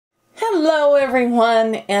Hello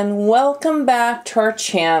everyone and welcome back to our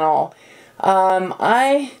channel.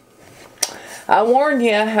 I warned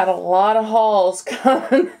you I had a lot of hauls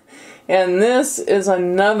coming and this is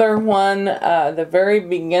another one, the very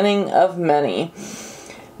beginning of many.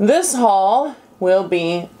 This haul will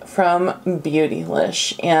be from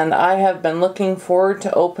Beautylish and I have been looking forward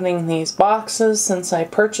to opening these boxes since I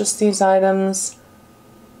purchased these items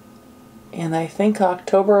in I think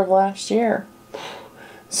October of last year.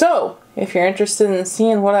 So, if you're interested in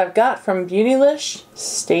seeing what I've got from Beautylish,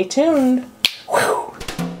 stay tuned. Whew.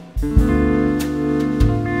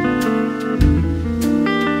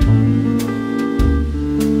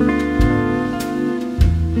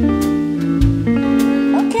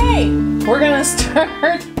 Okay, we're gonna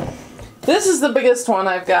start. This is the biggest one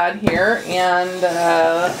I've got here, and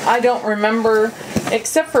I don't remember,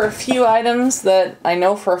 except for a few items that I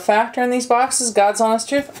know for a fact are in these boxes, God's honest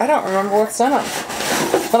truth, I don't remember what's in them.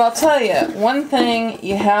 But I'll tell you, one thing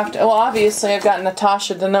you have to, well obviously I've got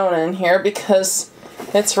Natasha Denona in here because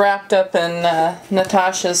it's wrapped up in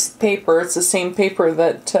Natasha's paper. It's the same paper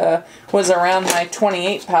that was around my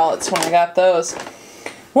 28 palettes when I got those.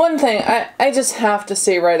 One thing, I just have to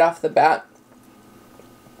say right off the bat,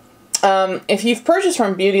 if you've purchased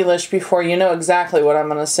from Beautylish before, you know exactly what I'm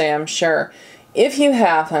going to say, I'm sure. If you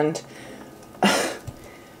haven't,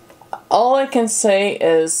 all I can say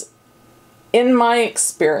is, in my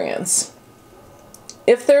experience,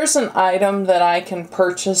 if there's an item that I can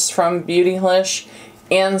purchase from Beautylish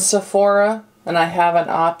and Sephora, and I have an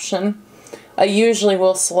option, I usually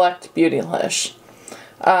will select Beautylish.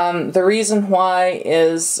 The reason why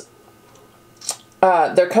is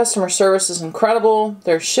their customer service is incredible,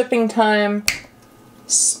 their shipping time,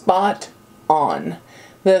 spot on.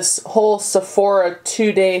 This whole Sephora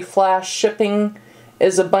 2-day flash shipping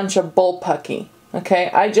is a bunch of bullpucky.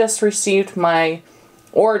 Okay, I just received my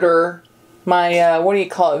order, my, what do you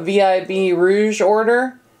call it, VIB Rouge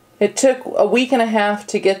order. It took a week and a half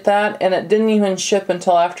to get that, and it didn't even ship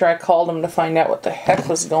until after I called them to find out what the heck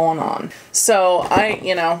was going on. So,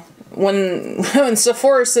 you know, when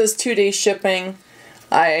Sephora says 2-day shipping,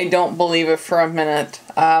 I don't believe it for a minute.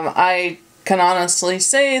 I can honestly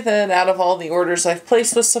say that out of all the orders I've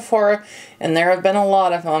placed with Sephora, and there have been a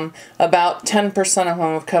lot of them, about 10% of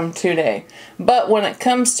them have come 2-day. But when it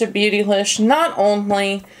comes to Beautylish, not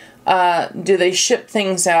only do they ship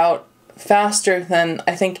things out faster than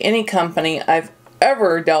I think any company I've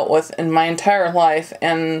ever dealt with in my entire life,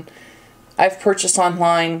 and I've purchased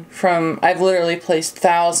online from, I've literally placed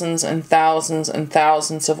thousands and thousands and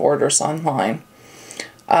thousands of orders online.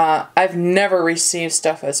 I've never received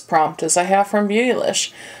stuff as prompt as I have from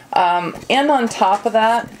Beautylish. And on top of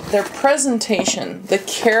that, their presentation, the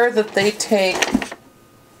care that they take.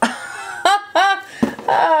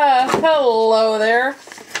 Hello there.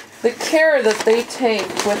 The care that they take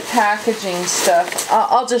with packaging stuff.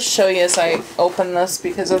 I'll just show you as I open this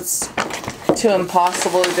because it's too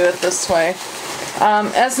impossible to do it this way.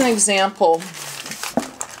 As an example,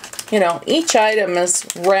 you know, each item is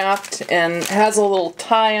wrapped and has a little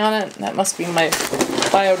tie on it. That must be my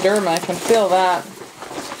Bioderma. I can feel that.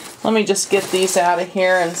 Let me just get these out of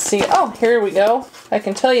here and see. Oh, here we go. I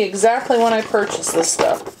can tell you exactly when I purchased this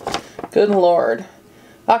stuff. Good Lord.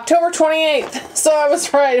 October 28th. So I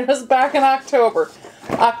was right. It was back in October.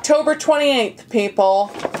 October 28th,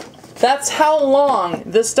 people. That's how long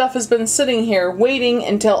this stuff has been sitting here waiting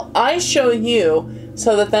until I show you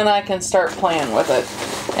so that then I can start playing with it.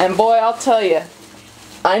 And boy, I'll tell you,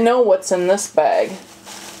 I know what's in this bag.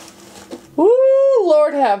 Woo,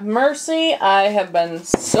 Lord have mercy. I have been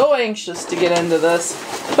so anxious to get into this.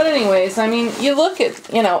 But anyways, I mean, you look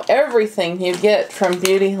at, you know, everything you get from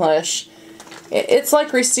Beautylish. It's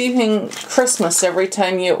like receiving Christmas every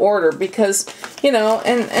time you order because, you know,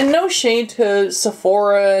 and no shade to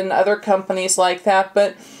Sephora and other companies like that,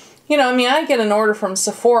 but you know, I mean, I get an order from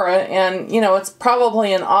Sephora and, you know, it's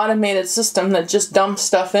probably an automated system that just dumps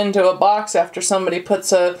stuff into a box after somebody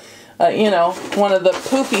puts you know, one of the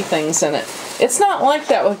poopy things in it. It's not like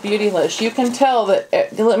that with Beautylish. You can tell that,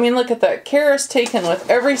 I mean, look at that. Care is taken with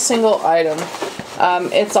every single item.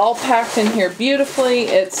 It's all packed in here beautifully.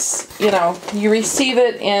 It's, you know, you receive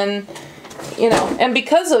it in, you know, and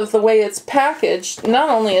because of the way it's packaged, not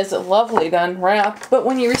only is it lovely to unwrap, but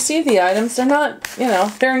when you receive the items, they're not, you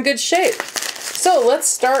know, they're in good shape. So let's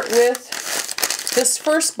start with, this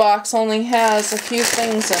first box only has a few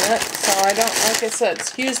things in it, so I don't, like I said,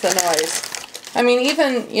 excuse the noise. I mean,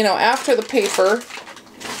 even, you know, after the paper,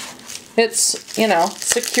 it's, you know,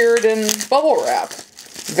 secured in bubble wrap.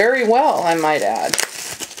 Very well, I might add.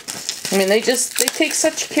 I mean, they take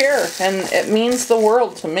such care, and it means the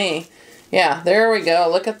world to me. Yeah, there we go.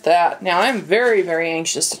 Look at that. Now, I'm very, very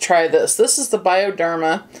anxious to try this. This is the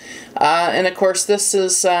Bioderma. And, of course, this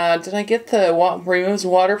is... did I get the removes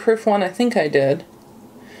waterproof one? I think I did.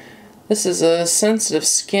 This is a sensitive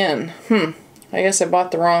skin. I guess I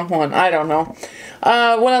bought the wrong one. I don't know.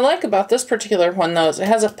 What I like about this particular one, though, is it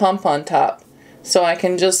has a pump on top. So I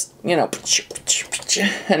can just, you know,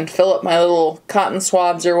 and fill up my little cotton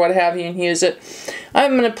swabs or what have you and use it.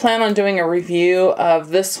 I'm going to plan on doing a review of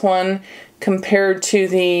this one compared to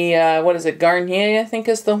the, what is it, Garnier, I think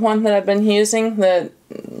is the one that I've been using that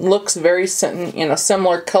looks very, you know,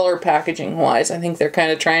 similar color packaging wise. I think they're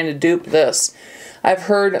kind of trying to dupe this. I've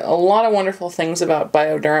heard a lot of wonderful things about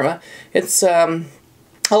Bioderma. It's a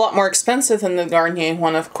lot more expensive than the Garnier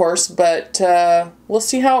one, of course, but we'll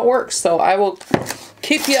see how it works. So I will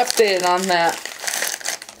keep you updated on that.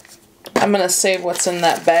 I'm going to save what's in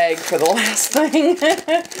that bag for the last thing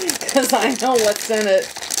because I know what's in it.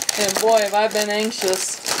 And boy, have I been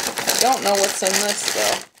anxious. I don't know what's in this,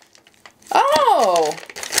 though. Oh!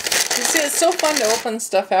 You see, it's so fun to open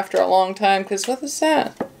stuff after a long time because what is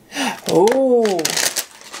that? Oh,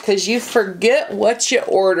 because you forget what you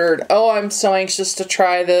ordered. Oh, I'm so anxious to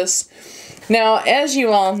try this. Now, as you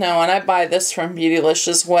all know, and I buy this from Beautylish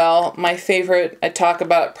as well, my favorite, I talk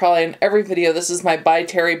about it probably in every video, this is my By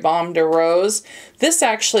Terry Baume de Rose. This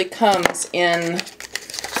actually comes in,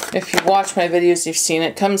 if you watch my videos, you've seen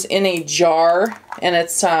it, comes in a jar, and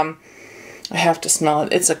it's, I have to smell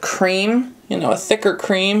it. It's a cream, you know, a thicker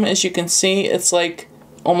cream, as you can see. It's like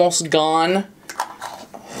almost gone,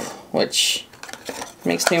 which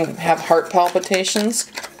makes me have heart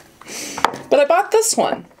palpitations. But I bought this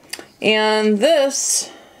one. And this,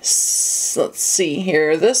 let's see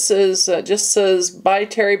here, this is, just says By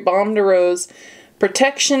Terry Baume de Rose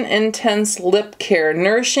Protection Intense Lip Care,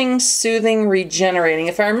 Nourishing, Soothing, Regenerating.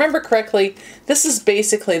 If I remember correctly, this is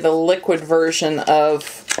basically the liquid version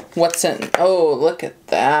of what's in, oh, look at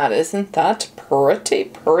that. Isn't that pretty,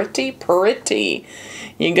 pretty, pretty?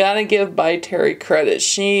 You gotta give By Terry credit.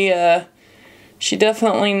 She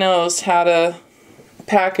definitely knows how to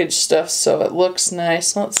package stuff so it looks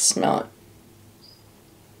nice. Let's smell it.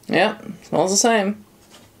 Yep, smells the same.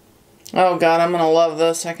 Oh god, I'm gonna love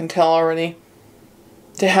this. I can tell already.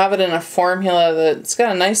 To have it in a formula that's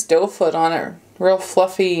got a nice dough foot on it. Real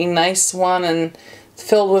fluffy, nice one, and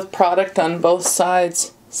filled with product on both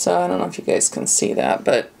sides. So I don't know if you guys can see that,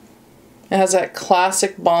 but it has that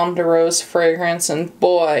classic Baume de Rose fragrance, and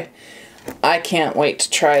boy, I can't wait to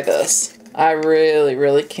try this. I really,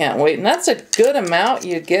 really can't wait. And that's a good amount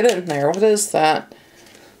you get in there. What is that?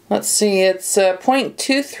 Let's see. It's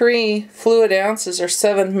 0.23 fluid ounces or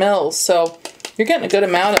 7 mils. So you're getting a good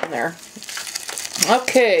amount in there.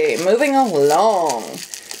 Okay, moving along.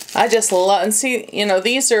 I just love, and see, you know,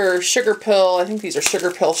 these are sugar pill, I think these are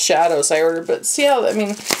sugar pill shadows I ordered. But see how, I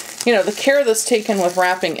mean, you know, the care that's taken with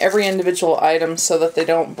wrapping every individual item so that they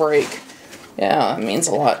don't break. Yeah, it means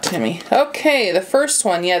a lot to me. Okay, the first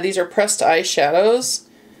one. Yeah, these are pressed eyeshadows.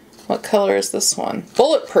 What color is this one?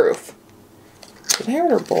 Bulletproof. Did I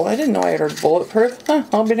order bullet? I didn't know I ordered bulletproof. Huh,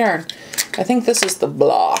 I'll be darned. I think this is the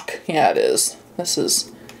block. Yeah, it is. This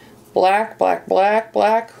is black, black, black,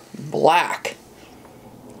 black, black.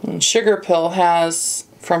 And Sugar Pill has,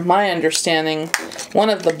 from my understanding, one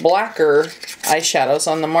of the blacker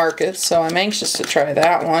eyeshadows on the market, so I'm anxious to try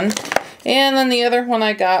that one. And then the other one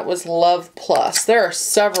I got was Love Plus. There are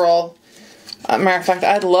several. Matter of fact,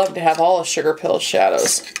 I'd love to have all of Sugar Pill's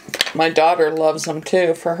shadows. My daughter loves them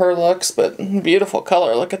too for her looks, but beautiful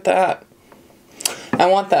color. Look at that. I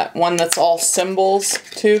want that one that's all symbols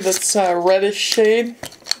too, that's reddish shade.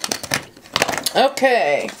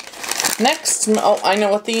 Okay. Next, oh, I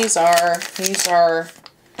know what these are. These are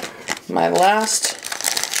my last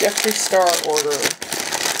Jeffree Star order,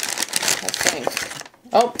 I think.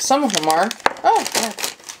 Oh, some of them are. Oh, yeah.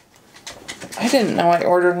 I didn't know I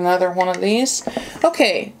ordered another one of these.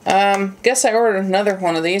 Okay, guess I ordered another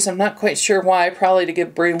one of these. I'm not quite sure why, probably to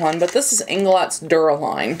give Brie one, but this is Inglot's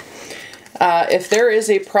Duraline. If there is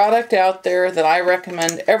a product out there that I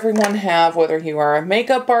recommend everyone have, whether you are a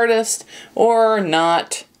makeup artist or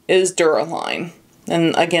not, is Duraline.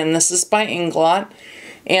 And again, this is by Inglot.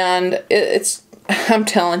 And it's, I'm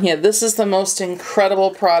telling you, this is the most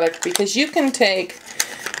incredible product because you can take,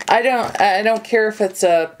 I don't care if it's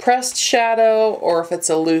a pressed shadow or if it's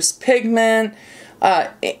a loose pigment,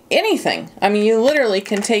 anything. I mean, you literally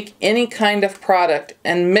can take any kind of product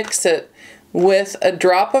and mix it with a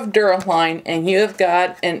drop of Duraline and you have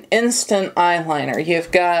got an instant eyeliner.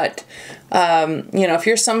 You've got, you know, if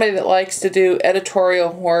you're somebody that likes to do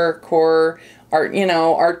editorial work or art, you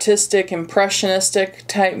know, artistic, impressionistic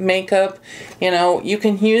type makeup. You know, you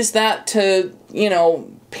can use that to, you know,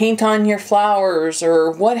 paint on your flowers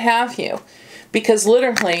or what have you. Because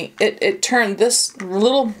literally, it turned, this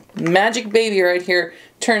little magic baby right here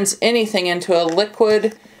turns anything into a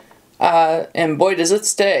liquid, and boy does it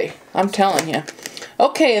stay, I'm telling you.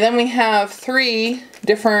 Okay, then we have 3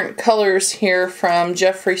 different colors here from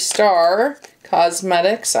Jeffree Star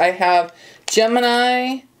Cosmetics. I have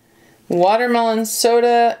Gemini, Watermelon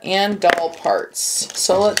Soda, and Doll Parts.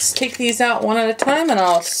 So let's take these out one at a time and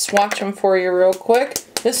I'll swatch them for you real quick.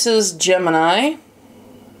 This is Gemini.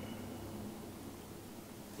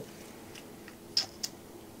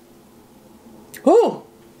 Ooh!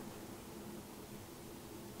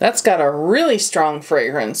 That's got a really strong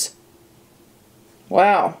fragrance.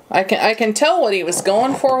 Wow. I can tell what he was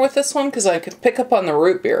going for with this one because I could pick up on the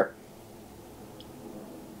root beer.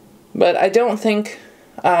 But I don't think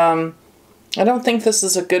this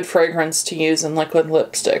is a good fragrance to use in liquid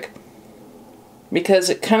lipstick. Because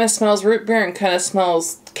it kind of smells root beer and kind of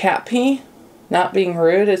smells cat pee. Not being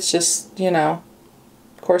rude, it's just, you know,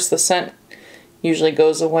 of course the scent usually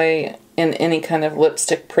goes away in any kind of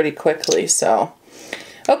lipstick pretty quickly, so.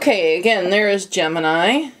 Okay, again, there is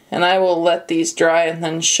Gemini, and I will let these dry and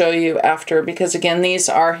then show you after, because again, these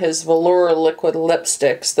are his velour liquid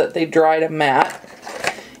lipsticks that they dry to matte.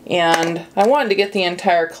 And I wanted to get the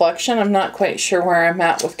entire collection. I'm not quite sure where I'm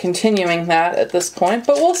at with continuing that at this point,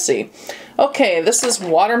 but we'll see. Okay, this is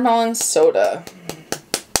Watermelon Soda.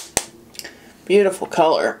 Beautiful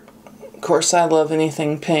color. Of course, I love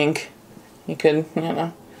anything pink. You could, you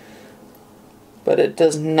know. But it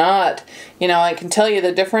does not, you know, I can tell you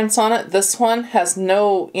the difference on it. This one has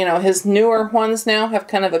no, you know, his newer ones now have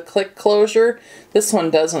kind of a click closure. This one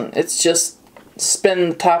doesn't. It's just spin,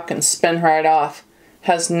 the top can spin right off.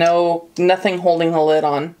 Has nothing holding the lid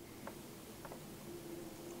on.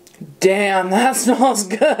 Damn, that smells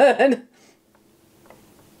good.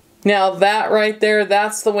 Now that right there,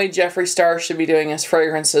 that's the way Jeffree Star should be doing his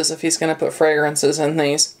fragrances if he's going to put fragrances in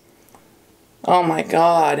these. Oh my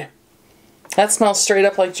God. That smells straight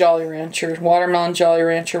up like Jolly Rancher, Watermelon Jolly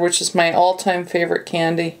Rancher, which is my all-time favorite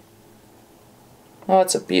candy. Oh,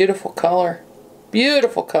 it's a beautiful color.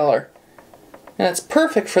 Beautiful color. And it's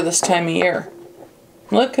perfect for this time of year.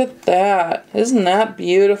 Look at that. Isn't that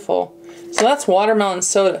beautiful? So that's Watermelon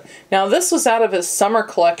Soda. Now this was out of his summer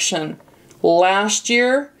collection last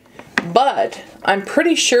year, but I'm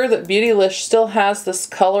pretty sure that Beautylish still has this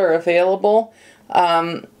color available.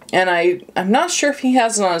 And I'm not sure if he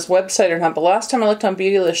has it on his website or not, but last time I looked on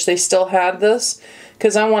Beautylish, they still had this,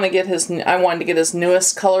 because I wanted to get his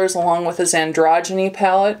newest colors along with his androgyny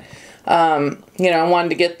palette. You know, I wanted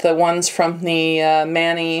to get the ones from the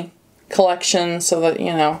Manny collection, so that,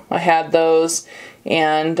 you know, I had those.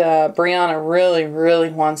 And Brianna really, really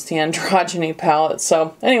wants the androgyny palette.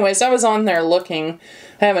 So, anyways, I was on there looking.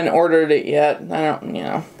 I haven't ordered it yet. I don't, you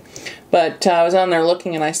know. But I was on there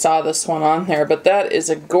looking and I saw this one on there. But that is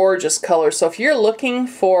a gorgeous color. So if you're looking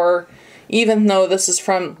for, even though this is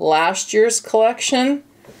from last year's collection,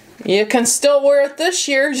 you can still wear it this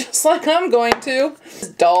year, just like I'm going to.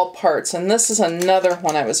 Doll Parts. And this is another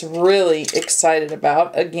one I was really excited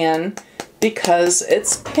about, again, because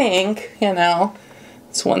it's pink, you know.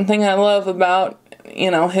 It's one thing I love about,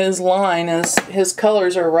 you know, his line is his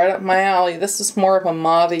colors are right up my alley. This is more of a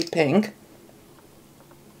mauve-y pink.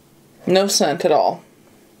 No scent at all.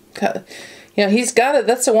 You know, he's got to,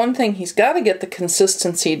 that's the one thing, he's got to get the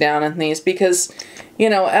consistency down in these because, you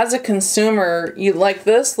know, as a consumer, you like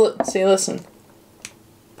this, see, listen.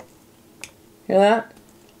 Hear that?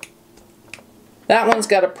 That one's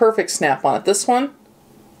got a perfect snap on it. This one,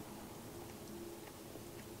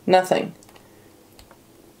 nothing.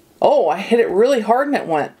 Oh, I hit it really hard and it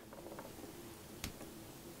went.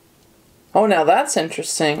 Oh, now that's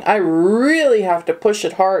interesting. I really have to push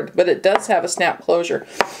it hard, but it does have a snap closure.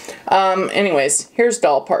 Anyways, here's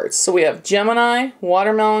Doll Parts. So we have Gemini,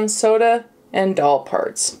 Watermelon Soda, and Doll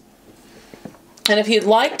Parts. And if you'd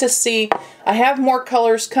like to see, I have more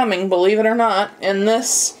colors coming, believe it or not, in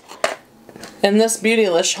this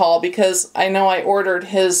Beautylish haul, because I know I ordered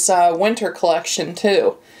his winter collection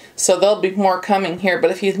too. So there'll be more coming here.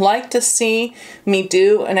 But if you'd like to see me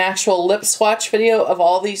do an actual lip swatch video of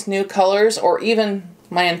all these new colors, or even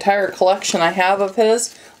my entire collection I have of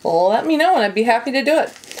his, let me know and I'd be happy to do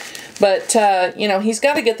it. But, you know, he's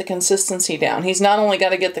got to get the consistency down. He's not only got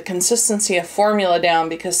to get the consistency of formula down,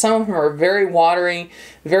 because some of them are very watery,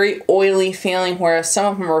 very oily feeling, whereas some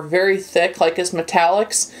of them are very thick, like his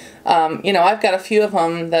metallics. You know, I've got a few of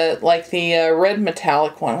them that, like the red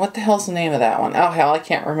metallic one. What the hell's the name of that one? Oh, hell, I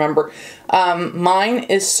can't remember. Mine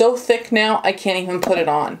is so thick now, I can't even put it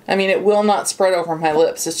on. I mean, it will not spread over my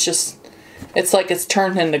lips. It's just, it's like it's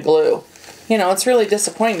turned into glue. You know, it's really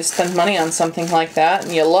disappointing to spend money on something like that,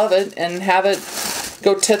 and you love it, and have it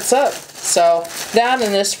go tits up. So, that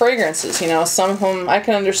and this fragrances, you know, some of them, I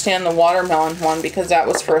can understand the watermelon one because that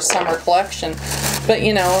was for a summer collection. But,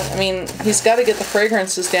 you know, I mean, he's got to get the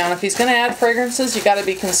fragrances down. If he's going to add fragrances, you got to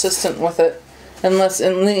be consistent with it. Unless,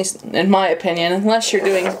 at least, in my opinion, unless you're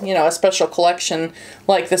doing, you know, a special collection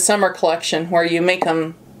like the summer collection where you make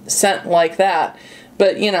them scent like that.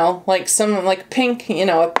 But, you know, like some, like pink, you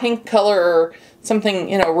know, a pink color or something,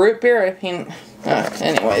 you know, root beer, I mean,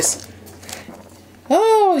 anyways.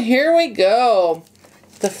 Oh, here we go.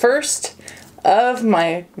 The first of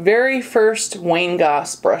my very first Wayne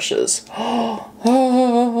Goss brushes.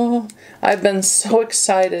 Oh, I've been so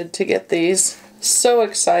excited to get these. So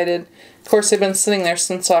excited. Of course, they've been sitting there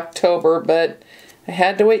since October, but I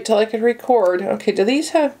had to wait till I could record. Okay, do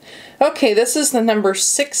these have... Okay, this is the number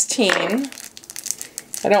 16.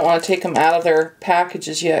 I don't want to take them out of their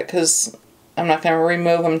packages yet because I'm not going to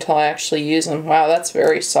remove them until I actually use them. Wow, that's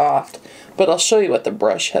very soft. But I'll show you what the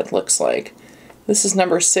brush head looks like. This is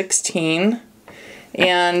number 16.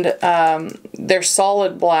 And they're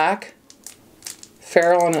solid black.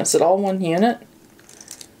 Ferrule, and is it all one unit?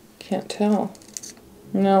 Can't tell.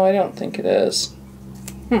 No, I don't think it is.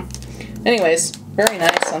 Anyways, very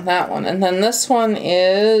nice on that one. And then this one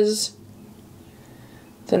is...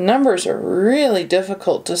 The numbers are really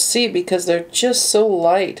difficult to see because they're just so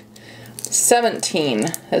light. 17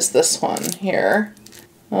 is this one here.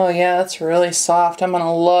 Oh yeah, that's really soft. I'm going to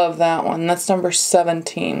love that one. That's number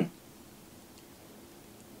 17.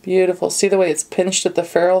 Beautiful. See the way it's pinched at the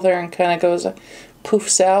ferrule there and kind of goes,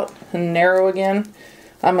 poofs out and narrow again?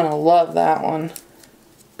 I'm going to love that one.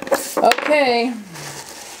 Okay.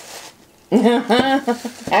 Yeah,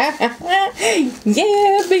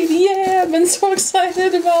 baby, yeah. I've been so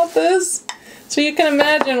excited about this. So you can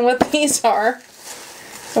imagine what these are.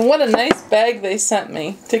 And what a nice bag they sent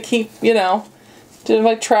me to keep, you know, to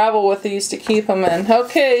like travel with these to keep them in.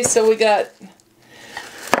 Okay, so we got,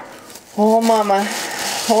 oh mama,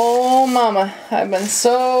 oh mama, I've been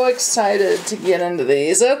so excited to get into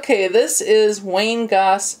these. Okay, this is Wayne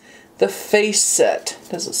Goss, the face set.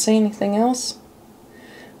 Does it say anything else?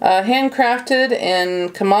 Handcrafted in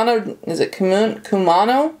Kumano, is it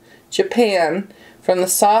Kumano, Japan, from the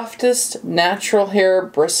softest natural hair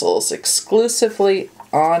bristles, exclusively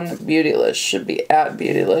on Beautylish. Should be at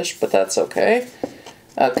Beautylish, but that's okay.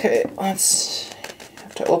 Okay, let's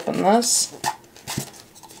have to open this.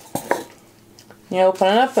 You open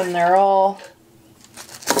it up and they're all,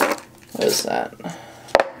 what is that?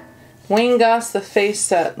 Wayne Goss, the face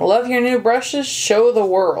set. Love your new brushes? Show the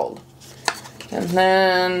world. And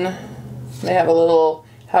then they have a little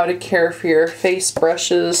how to care for your face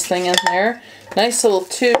brushes thing in there. Nice little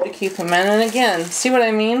tube to keep them in. And again, see what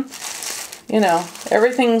I mean? You know,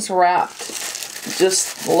 everything's wrapped.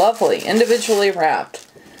 Just lovely. Individually wrapped.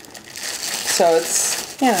 So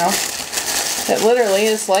it's, you know, it literally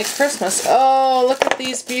is like Christmas. Oh, look at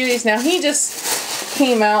these beauties. Now, he just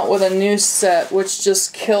came out with a new set, which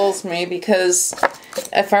just kills me because...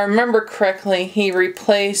 If I remember correctly, he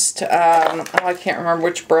replaced, oh, I can't remember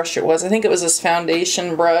which brush it was. I think it was his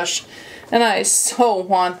foundation brush. And I so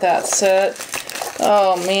want that set.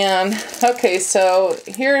 Oh, man. Okay, so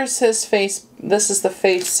here's his face. This is the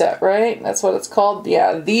face set, right? That's what it's called?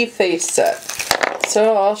 Yeah, the face set.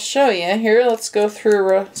 So I'll show you. Here, let's go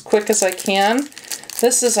through as quick as I can.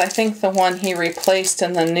 This is, I think, the one he replaced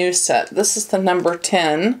in the new set. This is the number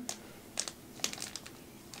 10.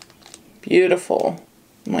 Beautiful.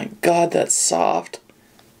 My God, that's soft.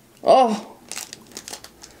 Oh,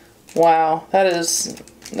 wow, that is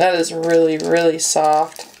really, really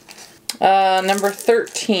soft. Number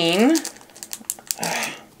 13.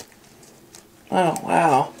 Oh,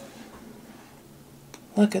 wow.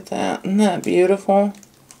 Look at that. Isn't that beautiful?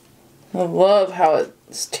 I love how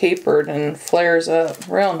it's tapered and flares up.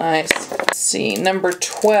 Real nice. Let's see, number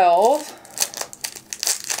 12.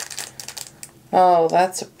 Oh,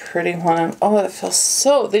 that's a pretty one. Oh, it feels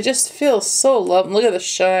so, they just feel so lovely. Look at the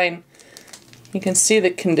shine. You can see the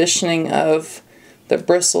conditioning of the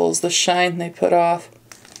bristles, the shine they put off.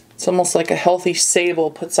 It's almost like a healthy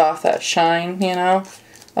sable puts off that shine, you know?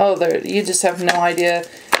 Oh, you just have no idea.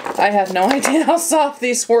 I had no idea how soft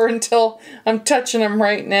these were until I'm touching them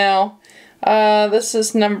right now. This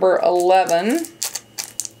is number 11.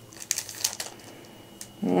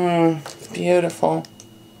 Beautiful.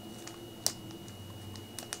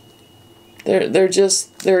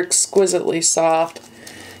 They're exquisitely soft.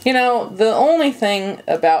 You know, the only thing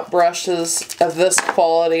about brushes of this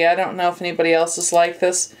quality, I don't know if anybody else is like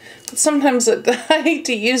this, but sometimes I hate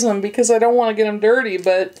to use them because I don't want to get them dirty,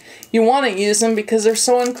 but you want to use them because they're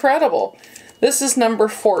so incredible. This is number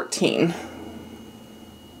 14.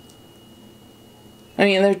 I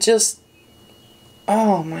mean, they're just,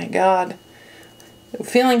 oh my God.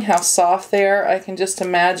 Feeling how soft they are, I can just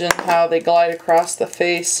imagine how they glide across the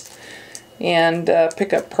face and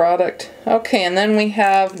pick up product. Okay, and then we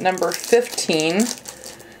have number 15,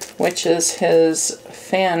 which is his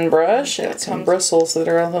fan brush. It's some bristles that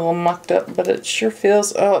are a little mucked up, but it sure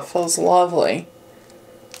feels, oh, it feels lovely.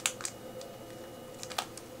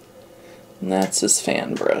 And that's his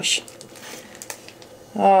fan brush.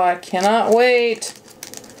 Oh, I cannot wait.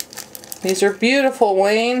 These are beautiful,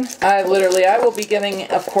 Wayne. I will be giving,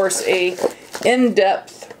 of course, a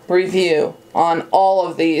in-depth review on all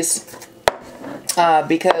of these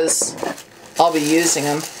because I'll be using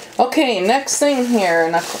them. Okay, next thing here,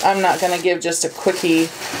 and I'm not going to give just a quickie,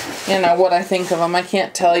 you know, what I think of them. I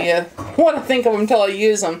can't tell you what I think of them until I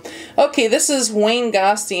use them. Okay, this is Wayne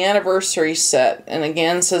Goss, the anniversary set, and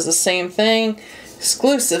again, says the same thing.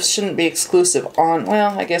 Exclusive shouldn't be exclusive on,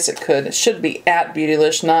 well, I guess it could. It should be at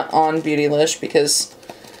Beautylish, not on Beautylish, because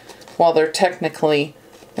while they're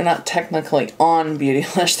not technically on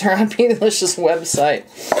Beautylish, they're on Beautylish's website.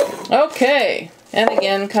 Okay, and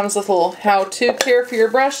again, comes with a little how-to care for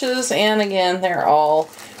your brushes, and again, they're all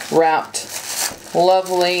wrapped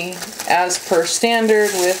lovely as per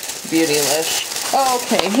standard with Beautylish.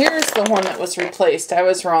 Okay, here's the one that was replaced. I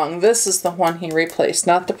was wrong. This is the one he replaced,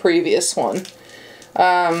 not the previous one.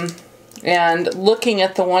 And looking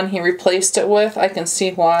at the one he replaced it with, I can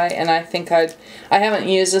see why, and I think I haven't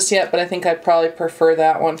used this yet, but I think I'd probably prefer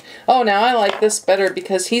that one. Oh, now I like this better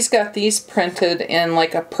because he's got these printed in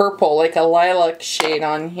like a purple, like a lilac shade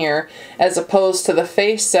on here, as opposed to the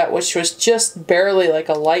face set, which was just barely like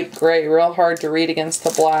a light gray, real hard to read against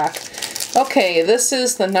the black. Okay, this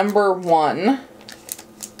is the number 1.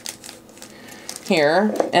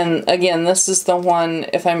 Here, and again, this is the one,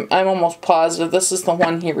 if I'm almost positive this is the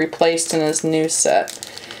one he replaced in his new set.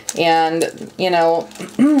 And you know,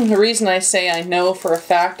 the reason I say I know for a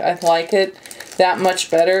fact I like it that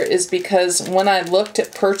much better is because when I looked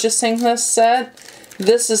at purchasing this set,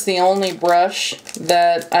 this is the only brush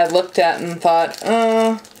that I looked at and thought,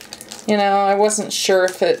 you know, I wasn't sure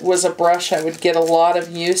if it was a brush I would get a lot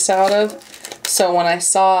of use out of. So when I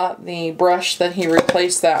saw the brush that he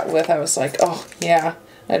replaced that with, I was like, oh yeah,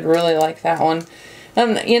 I'd really like that one.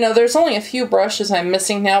 And you know, there's only a few brushes I'm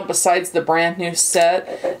missing now besides the brand new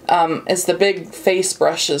set, is the big face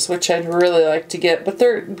brushes, which I'd really like to get. But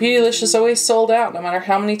Beautylish is always sold out, no matter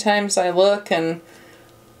how many times I look and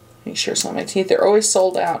make sure it's not my teeth, they're always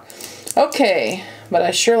sold out. Okay, but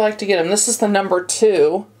I sure like to get them. This is the number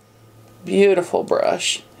 2. Beautiful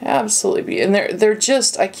brush. Absolutely beautiful. And they're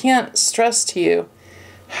just, I can't stress to you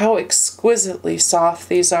how exquisitely soft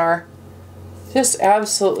these are. Just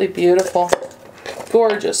absolutely beautiful.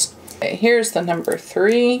 Gorgeous. Okay, here's the number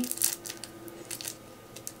 3.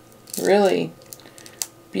 Really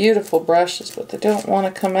beautiful brushes, but they don't want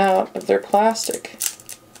to come out of their plastic.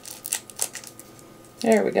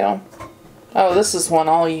 There we go. Oh, this is one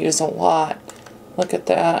I'll use a lot. Look at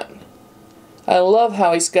that. I love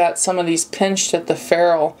how he's got some of these pinched at the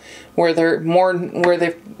ferrule where they're more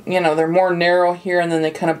narrow here and then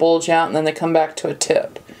they kind of bulge out and then they come back to a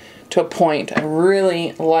tip, to a point. I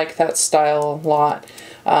really like that style a lot.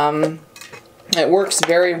 It works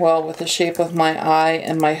very well with the shape of my eye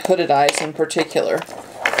and my hooded eyes in particular.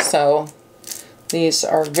 So these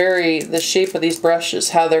are the shape of these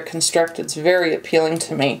brushes, how they're constructed, is very appealing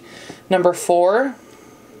to me. Number 4.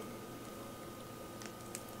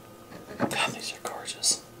 God, these are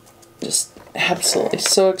gorgeous. Just absolutely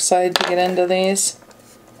so excited to get into these.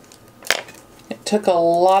 It took a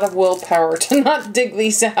lot of willpower to not dig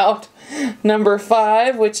these out. Number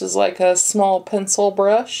 5, which is like a small pencil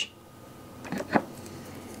brush.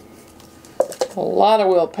 A lot of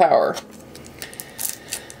willpower.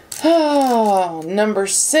 Oh, number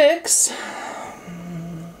 6.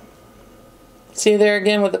 See there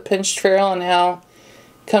again with the pinched ferrule and how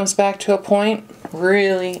it comes back to a point.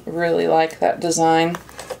 Really, really like that design.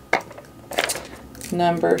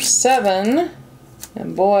 Number 7,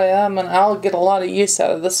 and boy, I'll get a lot of use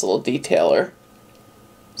out of this little detailer.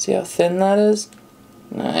 See how thin that is?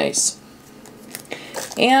 Nice.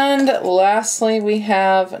 And lastly, we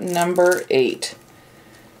have number 8,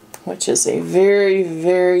 which is a very,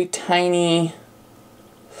 very tiny,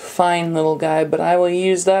 fine little guy, but I will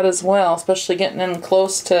use that as well, especially getting in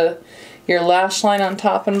close to your lash line on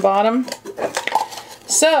top and bottom.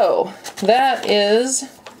 So that is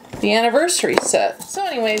the anniversary set. So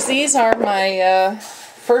anyways, these are my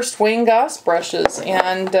first Wayne Goss brushes,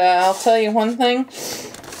 and I'll tell you one thing,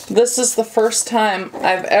 this is the first time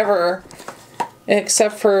I've ever,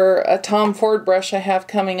 except for a Tom Ford brush I have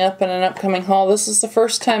coming up in an upcoming haul, this is the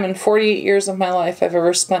first time in 48 years of my life I've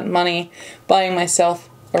ever spent money buying myself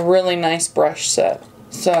a really nice brush set.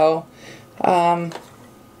 So I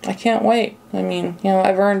can't wait. I mean, you know,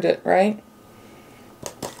 I've earned it, right?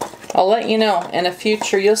 I'll let you know in a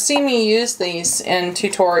future. You'll see me use these in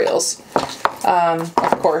tutorials,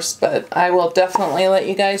 of course, but I will definitely let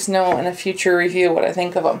you guys know in a future review what I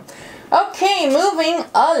think of them. Okay, moving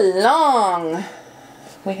along.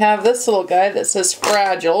 We have this little guy that says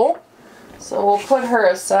Fragile, so we'll put her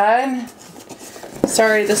aside.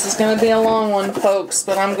 Sorry, this is going to be a long one, folks,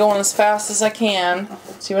 but I'm going as fast as I can.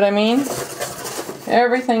 See what I mean?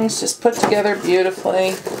 Everything's just put together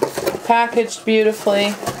beautifully, packaged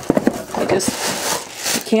beautifully.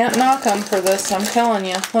 You can't knock them for this, I'm telling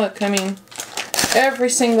you. Look, I mean, every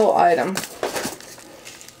single item.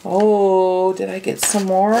 Oh, did I get some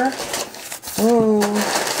more? Oh,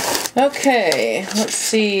 okay. Let's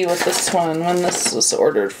see what this one, when this was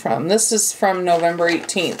ordered from. This is from November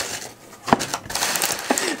 18th.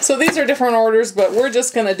 So these are different orders, but we're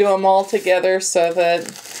just going to do them all together so that,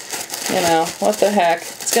 you know, what the heck.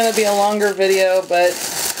 It's going to be a longer video, but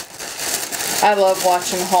I love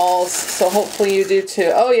watching hauls, so hopefully you do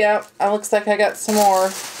too. Oh yeah, it looks like I got some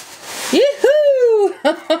more. Yoo-hoo!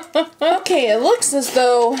 Okay, it looks as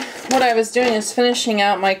though what I was doing is finishing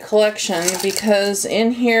out my collection, because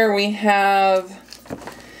in here we have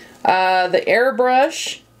the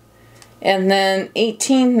airbrush, and then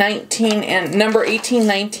 18, 19, and number 18,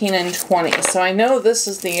 19, and 20. So I know this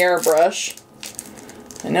is the airbrush.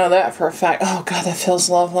 I know that for a fact. Oh god, that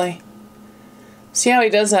feels lovely. See how he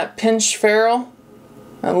does that pinch ferrule?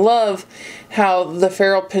 I love how the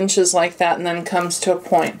ferrule pinches like that and then comes to a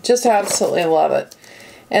point. Just absolutely love it.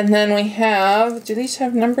 And then we have, do these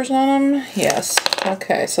have numbers on them? Yes.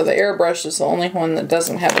 Okay, so the airbrush is the only one that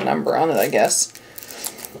doesn't have a number on it, I guess.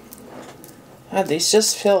 God, these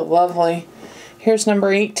just feel lovely. Here's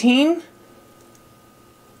number 18.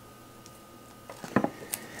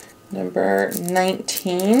 Number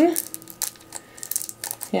 19.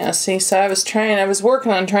 Yeah, see, so I was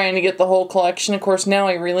working on trying to get the whole collection. Of course, now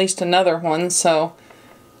he released another one, so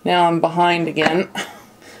now I'm behind again.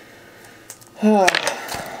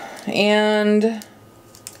 And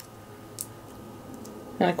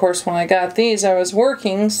of course, when I got these, I was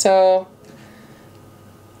working, so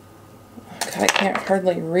God, I can't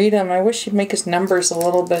hardly read them. I wish you'd make his numbers a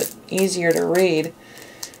little bit easier to read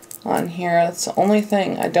on here. That's the only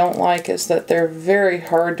thing I don't like, is that they're very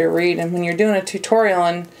hard to read, and when you're doing a tutorial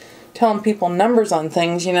and telling people numbers on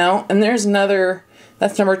things, you know. And there's another,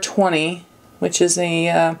 that's number 20, which is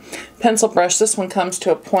a pencil brush. This one comes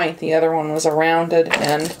to a point, the other one was a rounded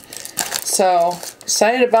end. So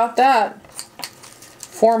excited about that.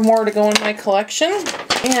 4 more to go in my collection,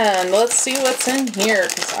 and let's see what's in here,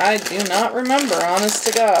 because I do not remember, honest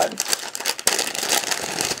to God.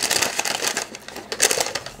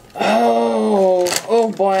 Oh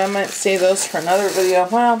boy, I might save those for another video.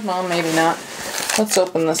 Well, no, maybe not. Let's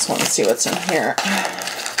open this one and see what's in here.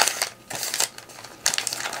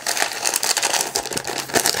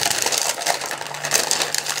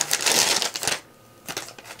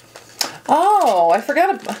 Oh, I forgot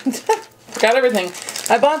everything.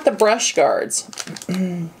 I bought the brush guards.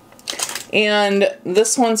 And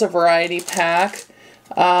this one's a variety pack.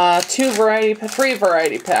 3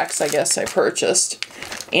 variety packs, I guess, I purchased.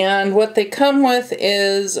 And what they come with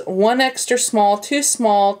is 1 extra small,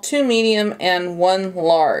 2 medium, and 1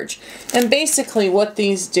 large. And basically what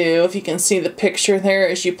these do, if you can see the picture there,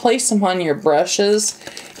 is you place them on your brushes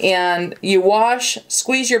and you wash,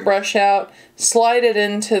 squeeze your brush out, slide it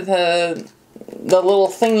into the little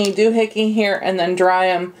thingy doohickey here, and then dry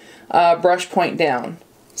them brush point down,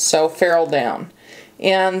 so ferrule down.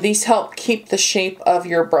 And these help keep the shape of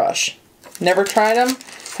your brush. Never tried them,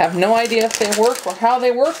 have no idea if they work or how they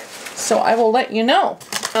work, so I will let you know.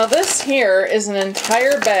 Now this here is an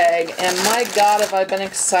entire bag, and my God, have I been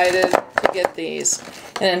excited to get these.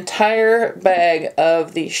 An entire bag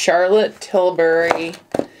of the Charlotte Tilbury.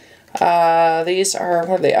 These are,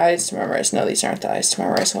 what are the eyes to memorize? No, these aren't the eyes to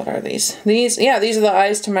memorize. What are these? Yeah, these are the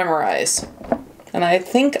eyes to memorize. And I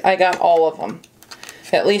think I got all of them.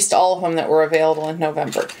 At least all of them that were available in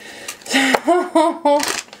November.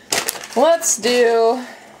 Let's do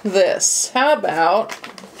this. How about,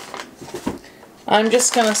 I'm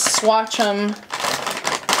just going to swatch them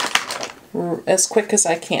as quick as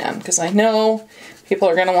I can, because I know people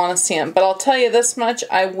are going to want to see them. But I'll tell you this much,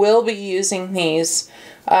 I will be using these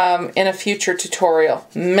in a future tutorial.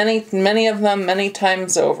 Many of them, many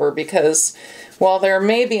times over, because while there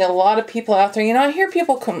may be a lot of people out there, you know,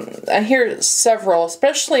 I hear several,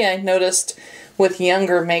 especially I noticed with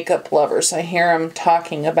younger makeup lovers, I hear them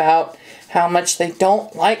talking about how much they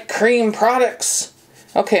don't like cream products.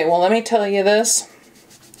 Okay, well, let me tell you this,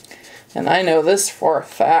 and I know this for a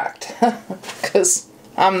fact, because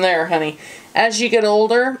I'm there, honey. As you get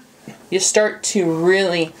older, you start to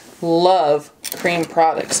really love cream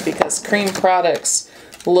products, because cream products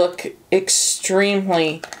look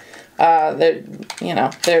extremely, they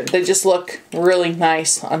just look really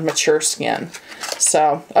nice on mature skin.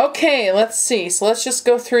 So, okay, let's see. So let's just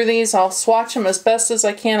go through these. I'll swatch them as best as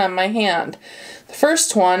I can on my hand. The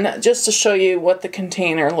first one, just to show you what the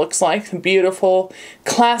container looks like, the beautiful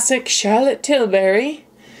classic Charlotte Tilbury.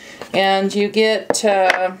 And you get,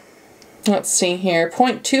 let's see here,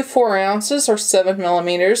 0.24 ounces or 7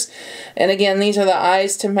 millimeters. And again, these are the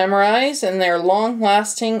eyes to memorize, and they're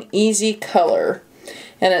long-lasting, easy color.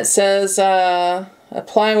 And it says,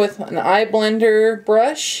 apply with an eye blender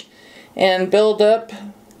brush and build up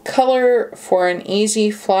color for an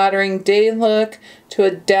easy, flattering day look to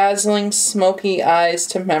a dazzling, smoky eyes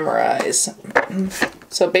to memorize.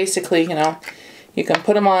 So basically, you know, you can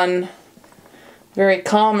put them on very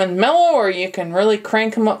calm and mellow, or you can really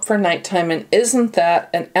crank them up for nighttime. And isn't that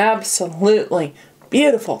an absolutely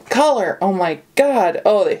beautiful color? Oh my God.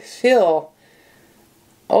 Oh, they feel,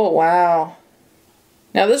 oh wow.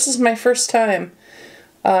 Now this is my first time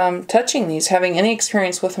touching these, having any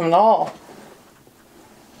experience with them at all.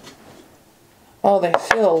 Oh, they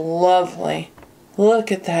feel lovely.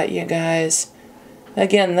 Look at that, you guys.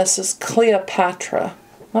 Again, this is Cleopatra.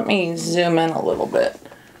 Let me zoom in a little bit.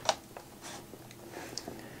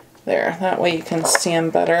 There, that way you can see them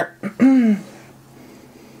better.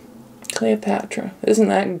 Cleopatra. Isn't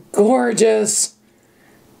that gorgeous?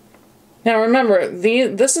 Now remember,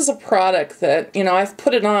 this is a product that, you know, I've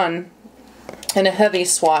put it on in a heavy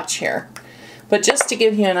swatch here. But just to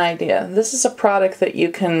give you an idea, this is a product that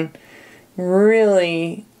you can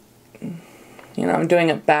really, you know, I'm doing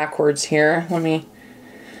it backwards here.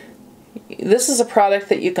 This is a product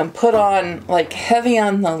that you can put on like heavy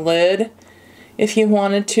on the lid if you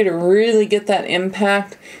wanted to really get that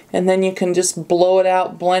impact, and then you can just blow it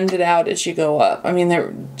out, blend it out as you go up. I mean,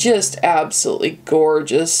 they're just absolutely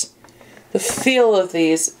gorgeous. The feel of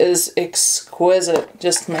these is exquisite.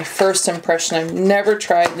 Just my first impression. I've never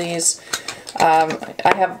tried these.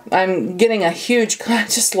 I'm getting a huge, I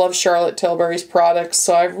just love Charlotte Tilbury's products,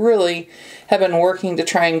 so I really have been working to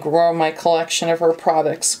try and grow my collection of her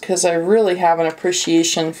products, because I really have an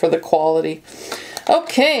appreciation for the quality.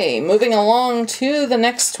 Okay, moving along to the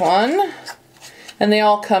next one. And they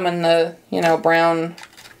all come in the, you know, brown.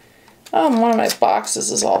 Oh, one of my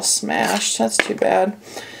boxes is all smashed. That's too bad.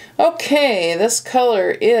 Okay, this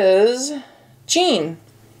color is Jean.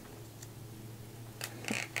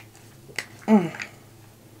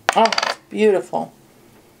 Oh, beautiful.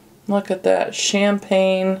 Look at that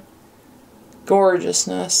champagne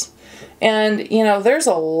gorgeousness. And, you know, there's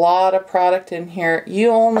a lot of product in here.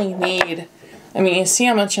 You only need, I mean, you see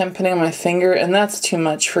how much I'm putting on my finger, and that's too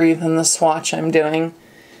much for even the swatch I'm doing.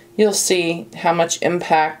 You'll see how much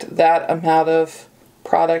impact that amount of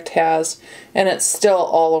product has, and it's still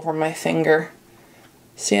all over my finger.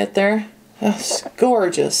 See it there? Oh, it's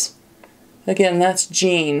gorgeous. Again, that's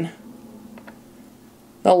Jean.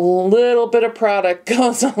 A little bit of product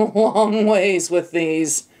goes a long ways with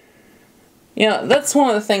these. You know, that's one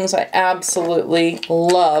of the things I absolutely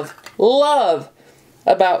love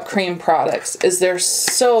about cream products, is they're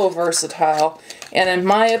so versatile. And in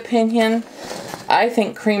my opinion, I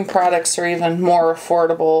think cream products are even more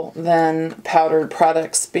affordable than powdered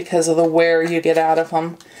products because of the wear you get out of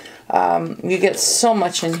them. You get so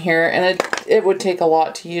much in here, and it would take a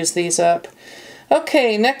lot to use these up.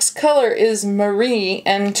 Okay, next color is Marie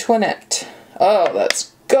Antoinette. Oh,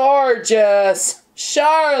 that's gorgeous!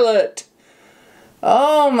 Charlotte!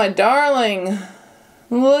 Oh, my darling.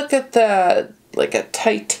 Look at that. Like a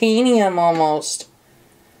titanium almost.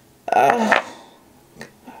 Oh,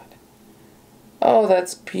 God. Oh,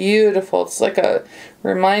 that's beautiful. It's like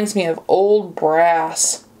reminds me of old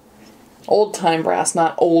brass. Old time brass,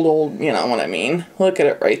 not old, you know what I mean. Look at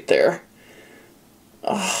it right there.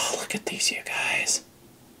 Oh, look at these, you guys.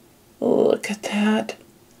 Look at that.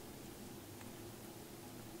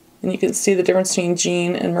 And you can see the difference between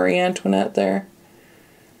Jean and Marie Antoinette there.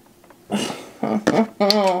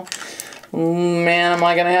 Oh, man, am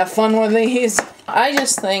I going to have fun with these? I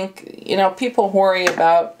just think, you know, people worry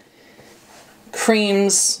about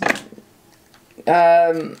creams,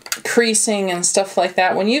 creasing and stuff like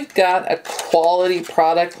that. When you've got a quality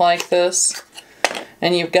product like this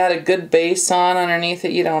and you've got a good base on underneath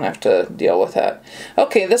it, you don't have to deal with that.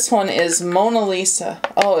 Okay, this one is Mona Lisa.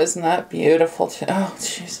 Oh, isn't that beautiful? Oh,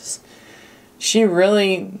 Jesus. She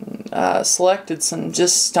really selected some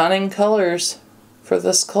just stunning colors for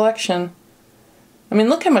this collection. I mean,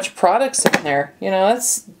 look how much product's in there. You know,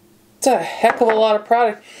 it's a heck of a lot of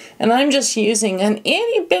product. And I'm just using an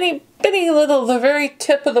itty bitty little, the very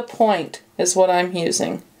tip of the point is what I'm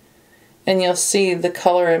using. And you'll see the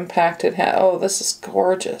color impact it has. Oh, this is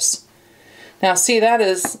gorgeous. Now, see, that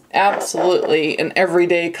is absolutely an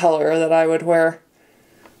everyday color that I would wear.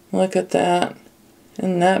 Look at that.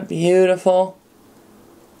 Isn't that beautiful?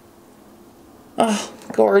 Oh,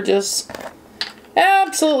 gorgeous.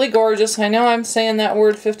 Absolutely gorgeous. I know I'm saying that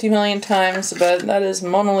word 50 million times, but that is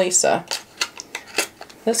Mona Lisa.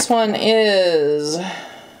 This one is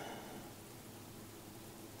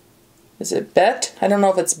it Bet? I don't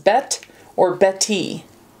know if it's Bet or Betty.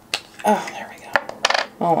 Oh, there we go.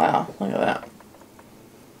 Oh, wow. Look at that.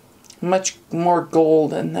 Much more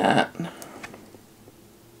gold in that.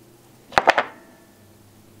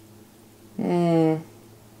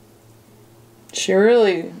 She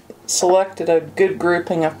really selected a good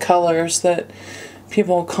grouping of colors that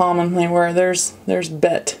people commonly wear. There's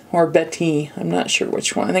Bet or Betty. I'm not sure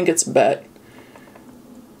which one. I think it's Bet.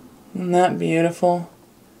 Isn't that beautiful?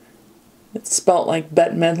 It's spelt like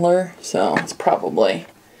Bette Midler, so it's probably.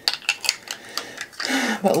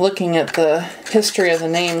 But looking at the history of the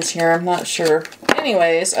names here, I'm not sure.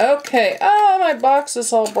 Anyways, okay. Oh, my box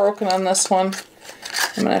is all broken on this one.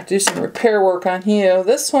 I'm going to have to do some repair work on you.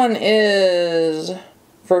 This one is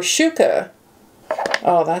Vershuka.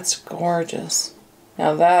 Oh, that's gorgeous.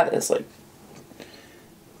 Now that is like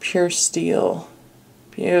pure steel.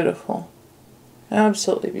 Beautiful.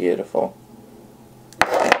 Absolutely beautiful.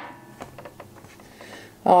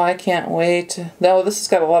 Oh, I can't wait. Oh, this has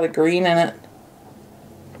got a lot of green in it.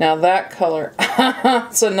 Now that color,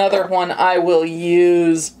 it's another one I will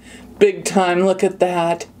use big time. Look at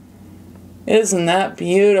that. Isn't that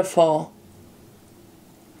beautiful?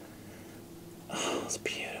 Oh, it's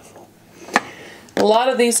beautiful. A lot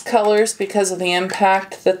of these colors, because of the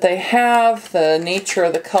impact that they have, the nature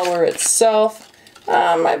of the color itself.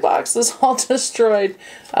 My box is all destroyed.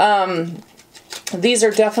 These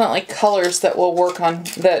are definitely colors that will work on,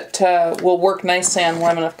 will work nicely on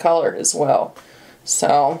women of color as well.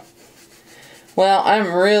 So, well,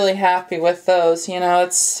 I'm really happy with those. You know,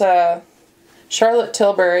 it's Charlotte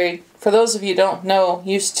Tilbury. For those of you who don't know,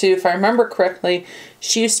 used to, if I remember correctly,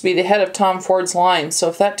 she used to be the head of Tom Ford's line. So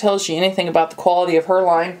if that tells you anything about the quality of her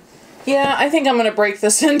line, yeah, I think I'm going to break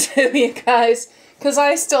this into you guys. Because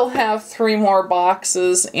I still have 3 more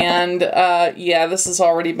boxes, and yeah, this has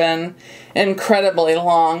already been incredibly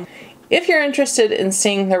long. If you're interested in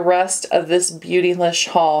seeing the rest of this Beautylish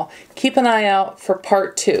haul, keep an eye out for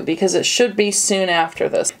part 2 because it should be soon after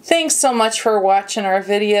this. Thanks so much for watching our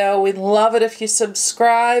video. We'd love it if you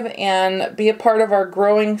subscribe and be a part of our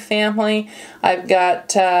growing family. I've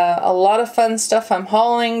got a lot of fun stuff I'm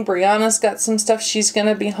hauling. Brianna's got some stuff she's going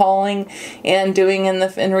to be hauling and doing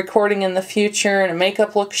and recording in the future, and a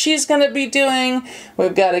makeup look she's going to be doing.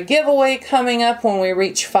 We've got a giveaway coming up when we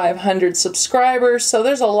reach 500 subscribers, so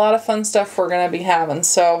there's a lot of fun stuff we're going to be having.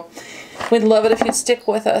 So we'd love it if you'd stick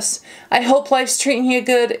with us. I hope life's treating you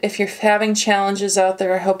good. If you're having challenges out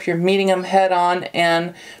there, I hope you're meeting them head on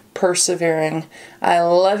and persevering. I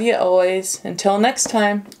love you always. Until next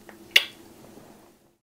time.